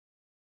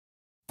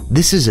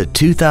This is a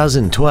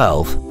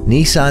 2012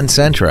 Nissan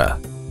Sentra.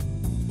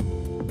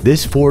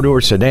 This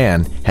four-door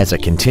sedan has a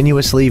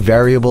continuously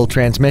variable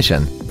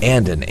transmission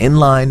and an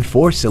inline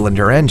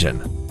four-cylinder engine.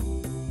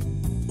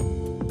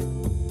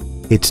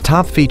 Its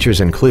top features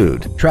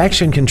include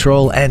traction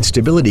control and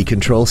stability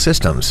control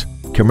systems,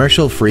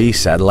 commercial-free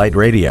satellite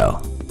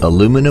radio,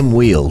 aluminum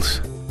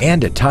wheels,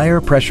 and a tire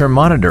pressure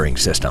monitoring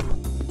system.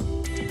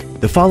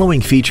 The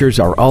following features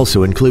are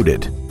also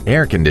included: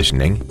 air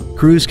conditioning,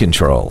 cruise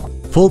control,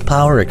 full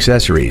power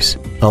accessories,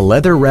 a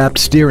leather-wrapped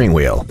steering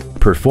wheel,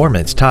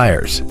 performance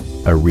tires,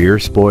 a rear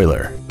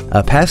spoiler,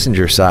 a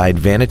passenger side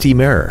vanity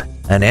mirror,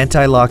 an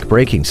anti-lock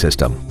braking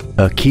system,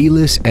 a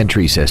keyless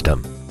entry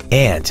system,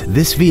 and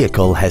this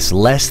vehicle has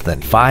less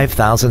than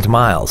 5,000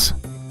 miles.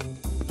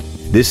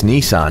 This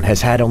Nissan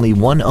has had only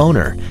one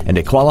owner and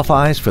it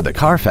qualifies for the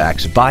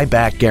Carfax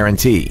buyback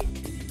guarantee.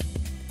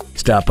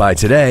 Stop by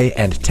today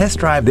and test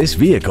drive this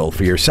vehicle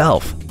for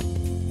yourself.